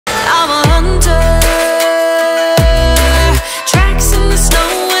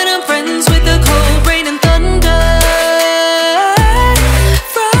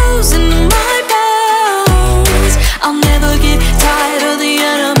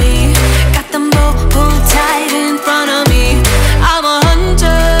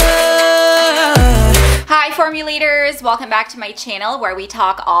viewers, welcome back to my channel where we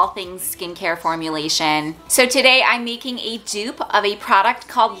talk all things skincare formulation. So today I'm making a dupe of a product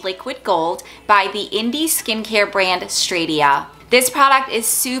called Liquid Gold by the indie skincare brand Stratia. This product is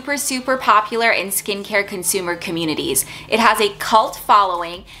super popular in skincare consumer communities. It has a cult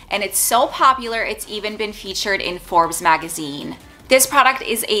following and it's so popular it's even been featured in Forbes magazine. This product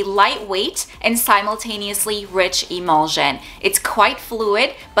is a lightweight and simultaneously rich emulsion. It's quite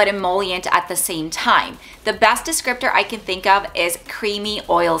fluid but emollient at the same time. The best descriptor I can think of is creamy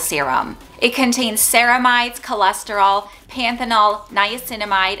oil serum. It contains ceramides, cholesterol, panthenol,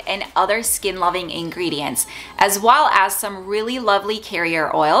 niacinamide, and other skin-loving ingredients, as well as some really lovely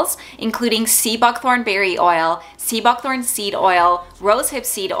carrier oils, including sea buckthorn berry oil, sea buckthorn seed oil, rosehip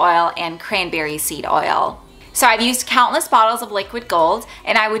seed oil, and cranberry seed oil. So I've used countless bottles of Liquid Gold,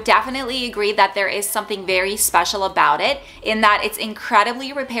 and I would definitely agree that there is something very special about it in that it's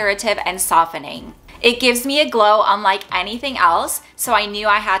incredibly reparative and softening. It gives me a glow unlike anything else, so I knew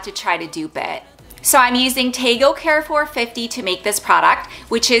I had to try to dupe it. So I'm using TEGO Care 450 to make this product,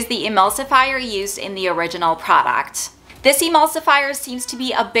 which is the emulsifier used in the original product. This emulsifier seems to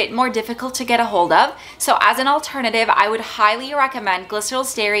be a bit more difficult to get a hold of, so as an alternative, I would highly recommend Glyceryl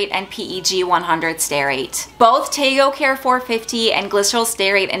Stearate and PEG 100 Stearate. Both TEGO Care 450 and Glyceryl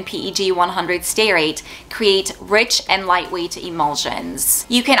Stearate and PEG 100 Stearate create rich and lightweight emulsions.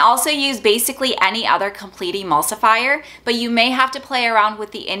 You can also use basically any other complete emulsifier, but you may have to play around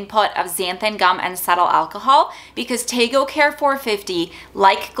with the input of xanthan gum and cetyl alcohol because TEGO Care 450,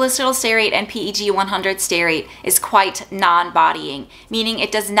 like Glyceryl Stearate and PEG 100 Stearate, is quite non-bodying, meaning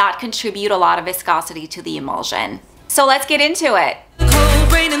it does not contribute a lot of viscosity to the emulsion. So let's get into it. Cold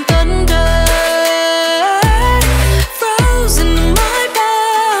rain and thunder, frozen in my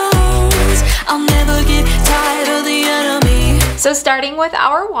bones. I'll never get tired of the enemy. So starting with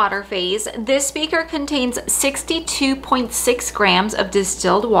our water phase, this beaker contains 62.6 grams of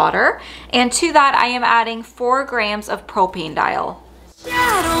distilled water, and to that I am adding 4 grams of Propanediol.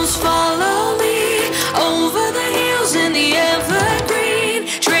 Shadows follow me over the hills in the evergreen.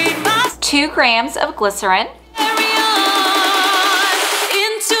 Trade my 2 grams of glycerin, carry on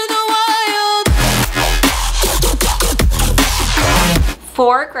into the wild.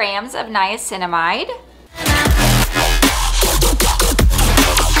 4 grams of niacinamide,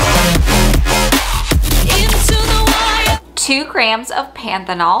 Into the wild. 2 grams of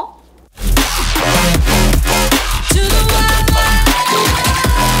panthenol, To the wild.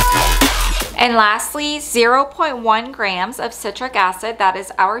 and lastly 0.1 grams of citric acid, that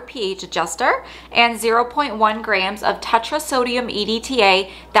is our pH adjuster, and 0.1 grams of Tetrasodium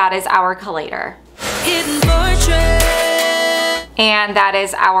EDTA, that is our chelator. Hidden fortress. And that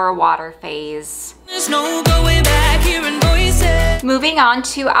is our water phase. There's no going back, hearing voices. Moving on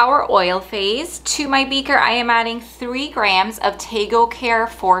to our oil phase, to my beaker I am adding 3 grams of TEGO Care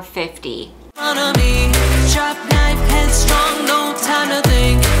 450. Front of me, sharp knife, headstrong, no time to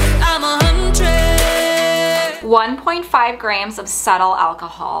think. I'm a huntress. 1.5 grams of cetyl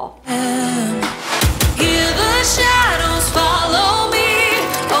alcohol. Hear the shadows follow me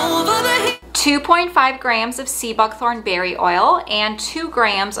over the 2.5 grams of sea buckthorn berry oil and 2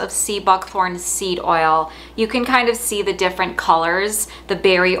 grams of sea buckthorn seed oil. You can kind of see the different colors. The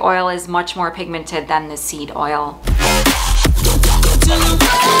berry oil is much more pigmented than the seed oil.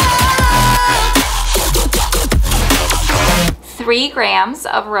 3 grams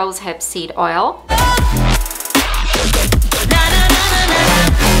of rosehip seed oil.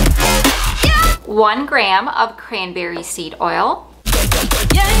 1 gram of cranberry seed oil.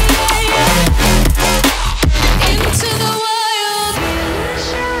 Into the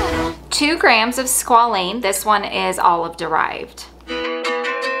wild. 2 grams of squalane. This one is olive derived.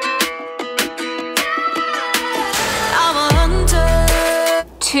 I'm a hunter.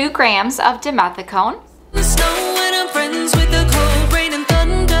 2 grams of dimethicone. The snow when I'm friends with the cold rain and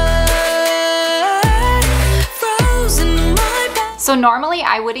thunder. Frozen in my back. So normally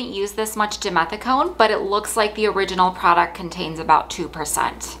I wouldn't use this much dimethicone, but it looks like the original product contains about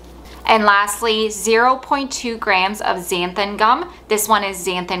 2%. And lastly, 0.2 grams of xanthan gum. This one is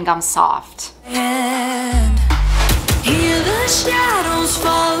xanthan gum soft. And hear the shadows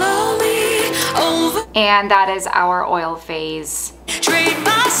follow me over. And that is our oil phase. Trade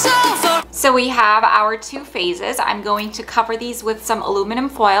my soul for. So we have our 2 phases. I'm going to cover these with some aluminum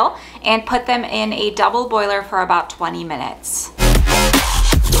foil and put them in a double boiler for about 20 minutes.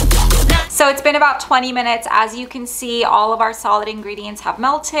 So it's been about 20 minutes. As you can see, all of our solid ingredients have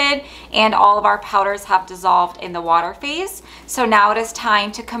melted and all of our powders have dissolved in the water phase. So now it is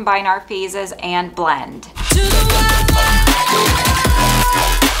time to combine our phases and blend. To the wild.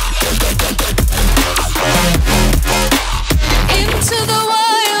 into the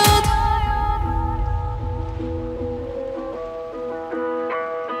wild.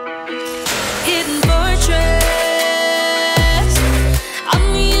 Hidden fortress,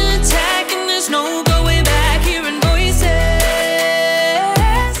 I'm the attack and there's no going back, hearing voices.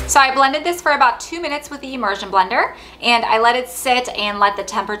 So I blended this for about 2 minutes with the immersion blender, and I let it sit and let the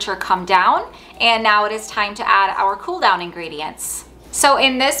temperature come down. And now it is time to add our cool down ingredients. So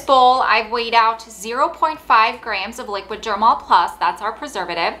in this bowl, I've weighed out 0.5 grams of liquid Dermal Plus, that's our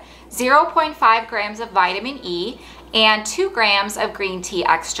preservative, 0.5 grams of vitamin E, and 2 grams of green tea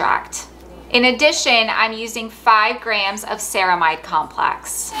extract. In addition, I'm using 5 grams of Ceramide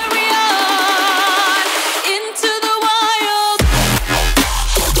Complex. Carry on into the wild.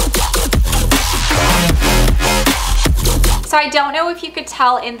 So I don't know if you could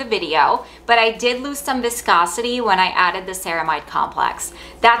tell in the video, but I did lose some viscosity when I added the Ceramide Complex.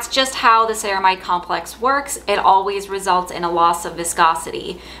 That's just how the Ceramide Complex works. It always results in a loss of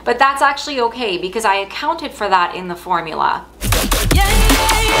viscosity. But that's actually okay because I accounted for that in the formula. Yeah,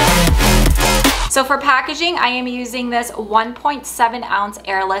 yeah, yeah. So for packaging, I am using this 1.7 ounce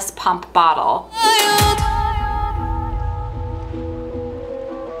airless pump bottle. Wild.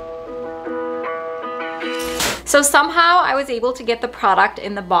 So somehow I was able to get the product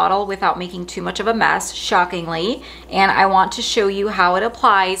in the bottle without making too much of a mess, shockingly. And I want to show you how it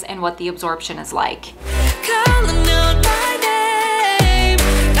applies and what the absorption is like. Calling out my name.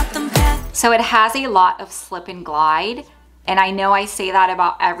 Got them packed. So it has a lot of slip and glide. And I know I say that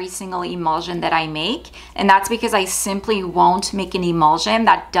about every single emulsion that I make, and that's because I simply won't make an emulsion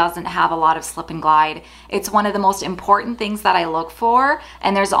that doesn't have a lot of slip and glide. It's one of the most important things that I look for,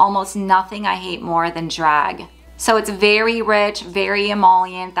 and there's almost nothing I hate more than drag. So it's very rich, very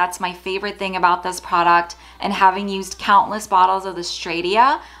emollient. That's my favorite thing about this product. And having used countless bottles of the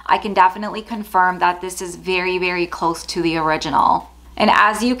Stratia, I can definitely confirm that this is very, very close to the original. And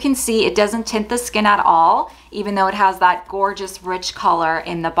as you can see, it doesn't tint the skin at all, even though it has that gorgeous rich color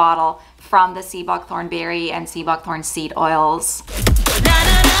in the bottle from the sea buckthorn berry and sea buckthorn seed oils.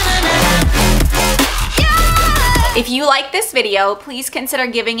 If you like this video, please consider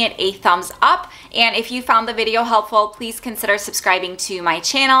giving it a thumbs up. And if you found the video helpful, please consider subscribing to my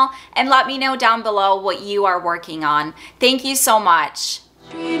channel and let me know down below what you are working on. Thank you so much.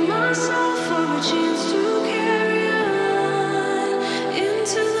 Treat myself for a chance.